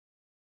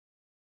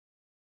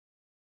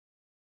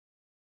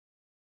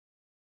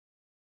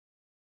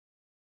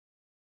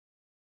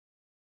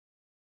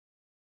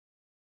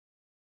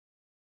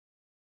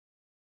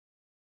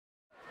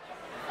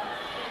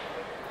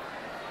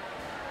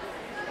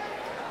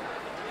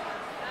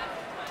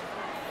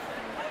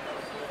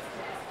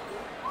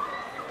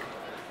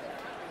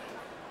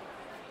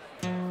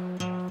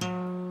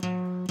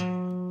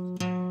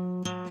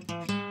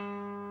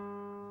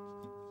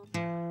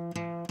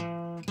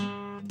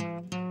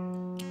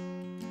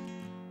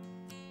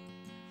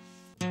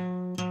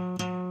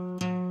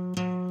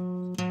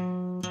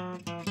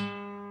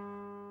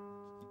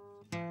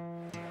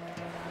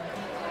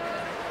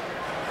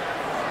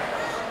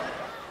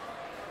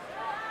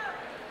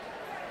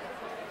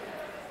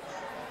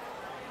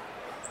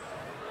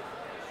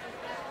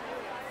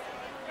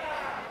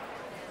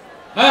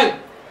Hey!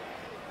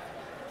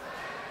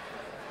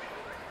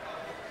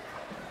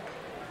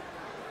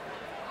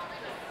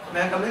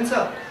 May I come in,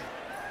 sir?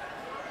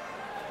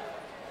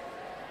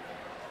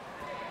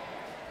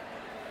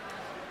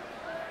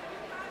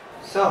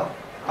 Sir,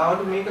 I want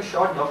to make a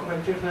short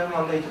documentary film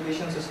on the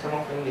education system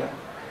of India.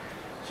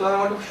 So I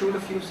want to shoot a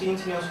few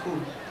scenes in your school.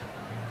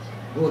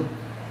 Good.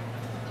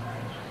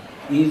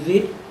 Is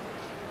it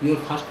your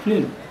first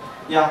film?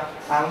 Yeah,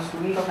 I'm a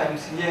student of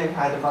MCA in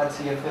Hyderabad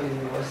CFL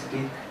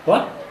University.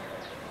 What?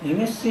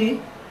 MSc?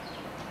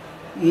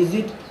 Is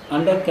it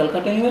under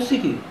Calcutta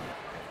University?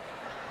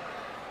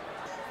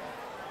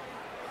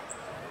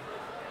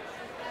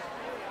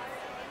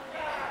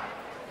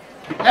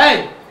 এই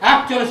app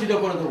চলে সিধা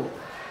করে দেবো।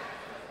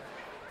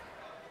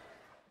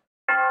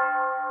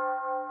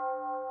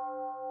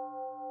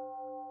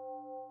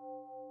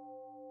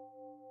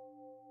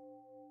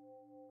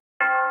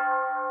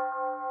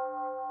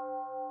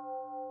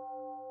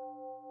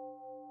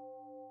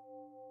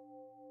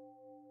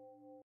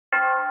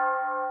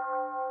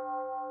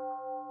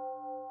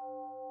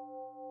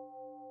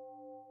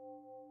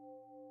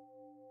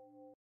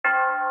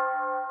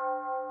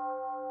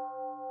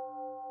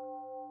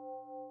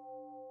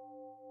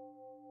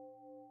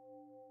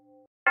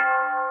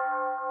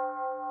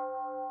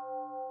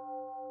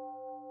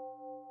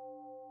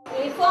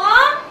 A for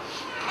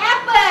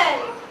apple,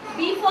 B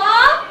for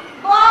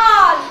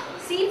ball,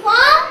 C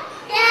for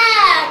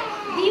cat,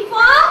 D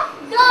for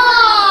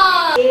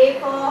dog. A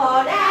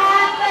for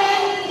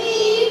apple, B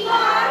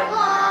for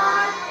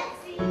ball,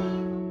 C.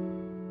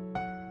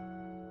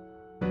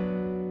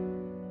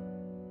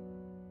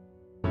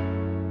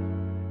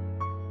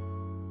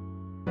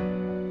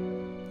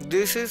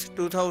 This is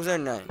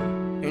 2009,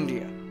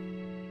 India,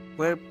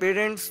 where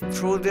parents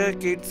throw their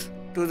kids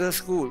to the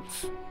schools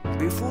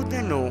before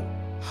they know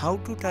how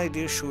to tie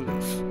their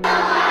shoelace.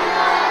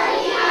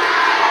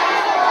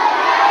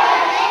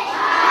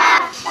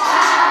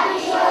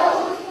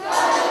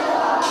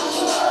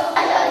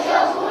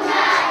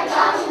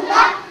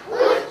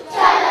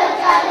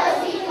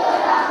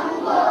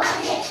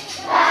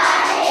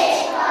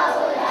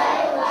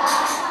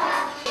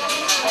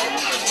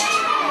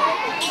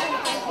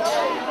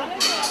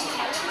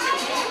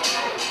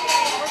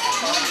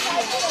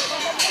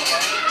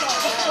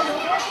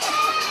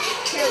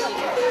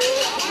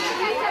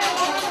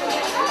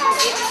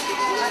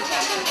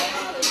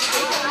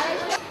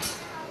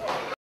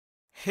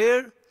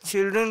 Here,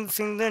 children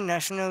sing the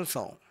national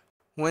song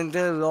when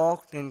they're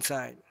locked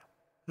inside,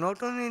 not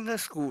only in the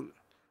school,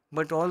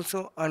 but also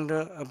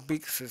under a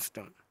big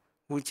system,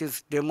 which is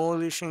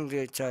demolishing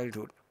their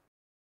childhood.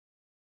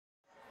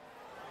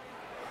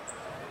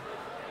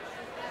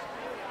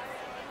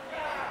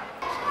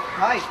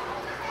 Hi,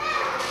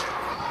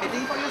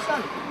 waiting for your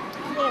son.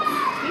 Yes,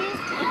 he is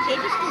in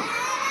KG2.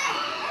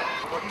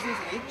 What is his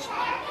age?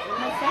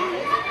 My son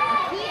is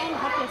 3 and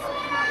hottest.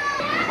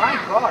 My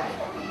God,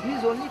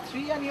 he's only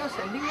 3 and you're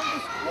sending him to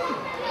school.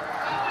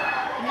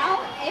 Now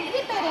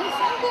every parent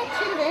send their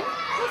children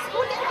to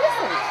school in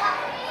research.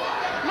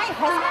 My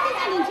husband is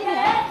an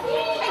engineer.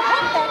 I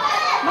hope that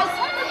my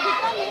son will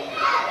become an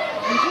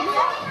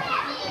engineer,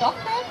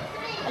 doctor,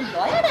 a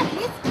lawyer at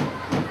least.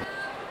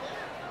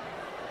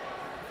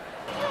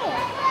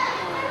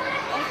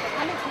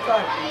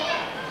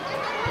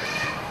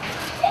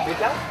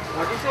 बेटा,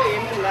 what is your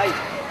aim in life?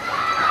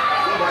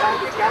 तुम बड़ा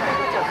होकर क्या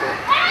बनना चाहते हो?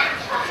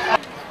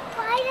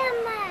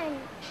 Spider-Man.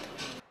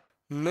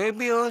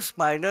 Maybe your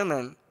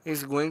Spider-Man is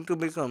going to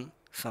become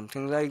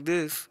something like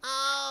this.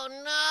 Oh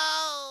no!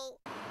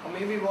 Or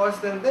maybe worse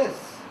than this.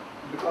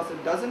 Because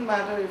it doesn't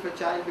matter if a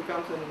child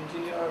becomes an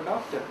engineer or a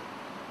doctor.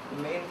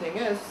 The main thing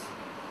is,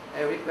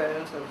 every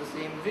parent has the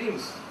same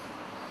dreams.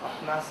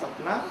 Apna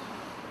sapna,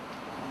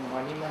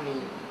 money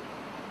money.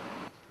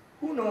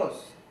 Who knows?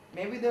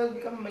 Maybe they will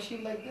become a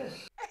machine like this.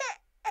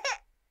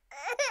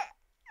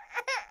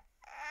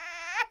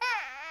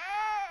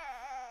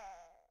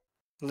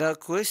 The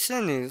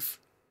question is,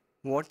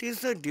 what is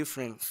the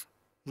difference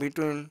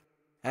between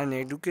an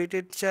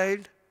educated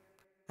child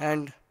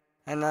and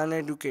an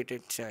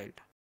uneducated child?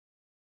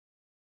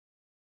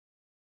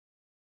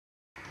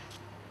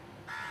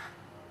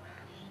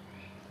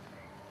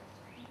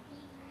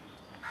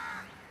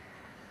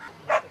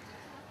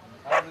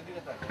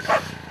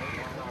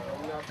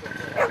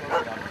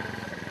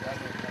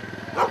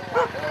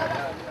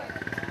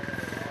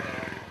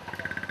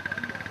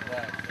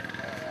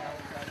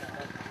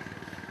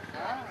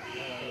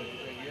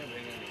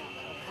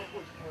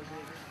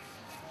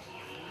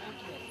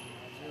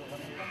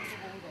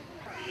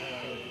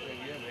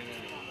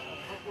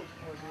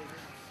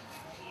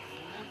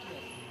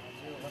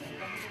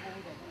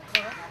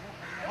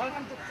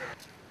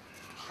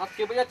 হাত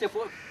কেঁপে যাচ্ছে,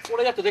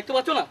 পড়ে যাচ্ছে, দেখতে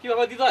পাচ্ছ না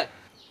কিভাবে দিতে হয়?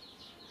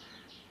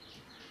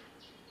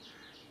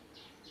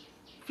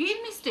 Field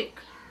mistake.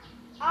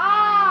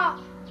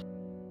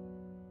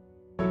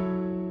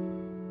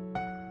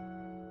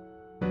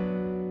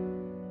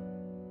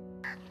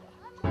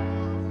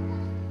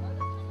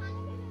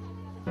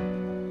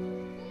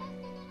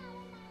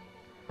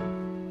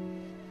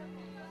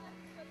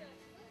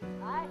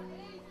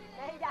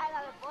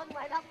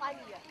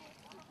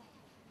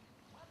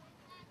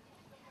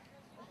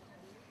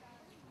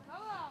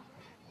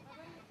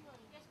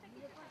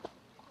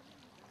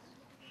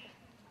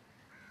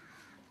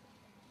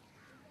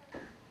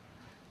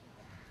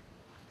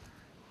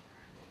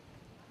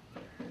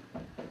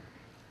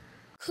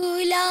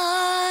 खुला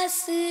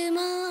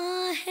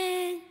आसमां है,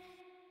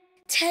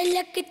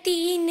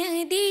 छलकती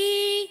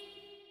नदी,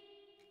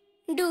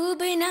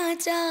 डूबना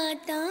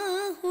चाहता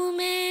हूँ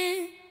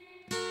मैं।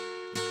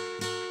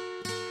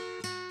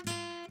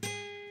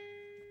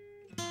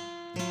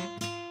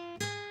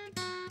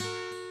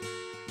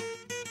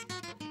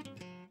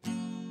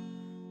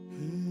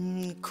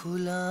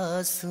 खुला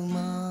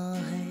आसमां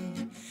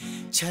है,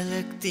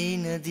 छलकती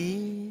नदी,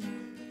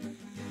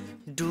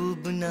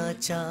 डूबना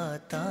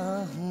चाहता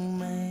हूँ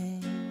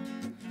मैं।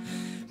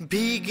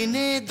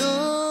 भीगने दो,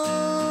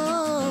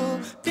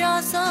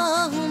 प्यासा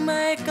हूँ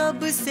मैं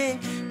कब से,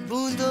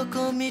 बूंदों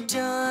को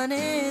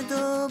मिटाने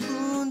दो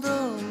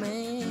बूंदों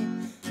में।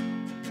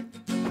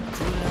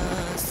 खुला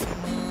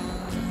आसमां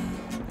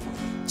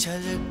है,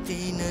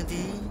 छलकती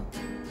नदी,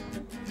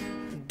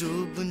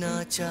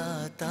 डूबना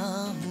चाहता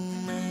हूँ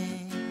मैं।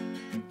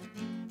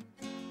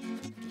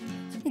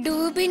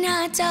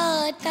 डूबना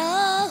चाहता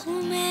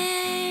हूँ मैं,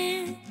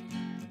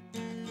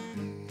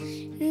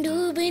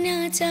 डूबना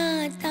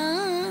चाहता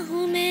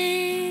हूँ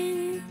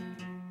मैं,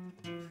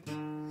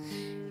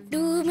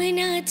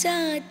 डूबना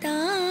चाहता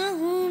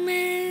हूँ